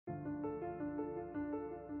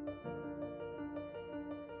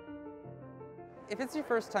If it's your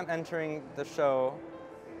first time entering the show,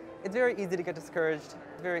 it's very easy to get discouraged.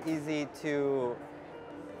 It's very easy to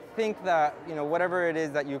think that, whatever it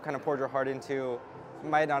is that you kind of poured your heart into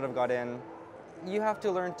might not have got in. You have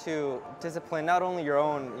to learn to discipline not only your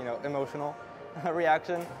own, emotional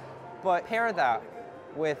reaction, but pair that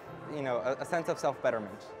with, a sense of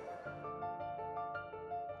self-betterment.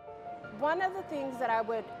 One of the things that I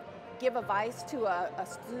would give advice to a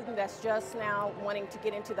student that's just now wanting to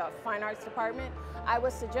get into the fine arts department, I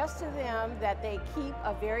would suggest to them that they keep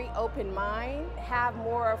a very open mind, have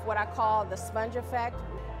more of what I call the sponge effect,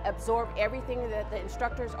 absorb everything that the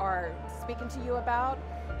instructors are speaking to you about,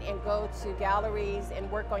 and go to galleries and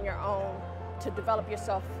work on your own to develop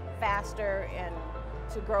yourself faster and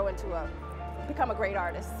to grow into become a great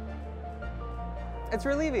artist. It's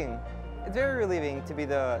relieving. It's very relieving to be in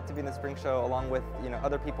the spring show along with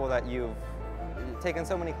other people that you've taken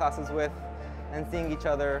so many classes with and seeing each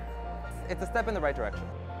other. It's a step in the right direction.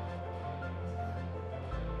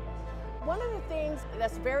 One of the things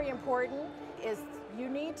that's very important is you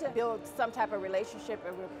need to build some type of relationship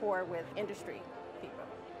and rapport with industry people.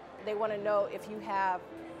 They want to know if you have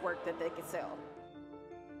work that they can sell.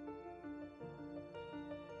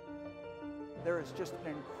 There is just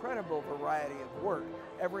an incredible variety of work,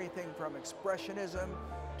 everything from expressionism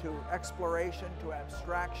to exploration to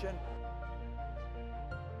abstraction.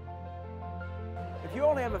 If you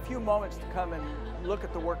only have a few moments to come and look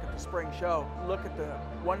at the work at the spring show, look at the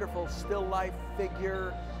wonderful still life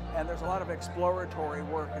figure, and there's a lot of exploratory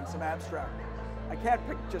work and some abstract. I can't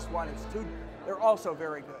pick just one, they're also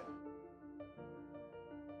very good.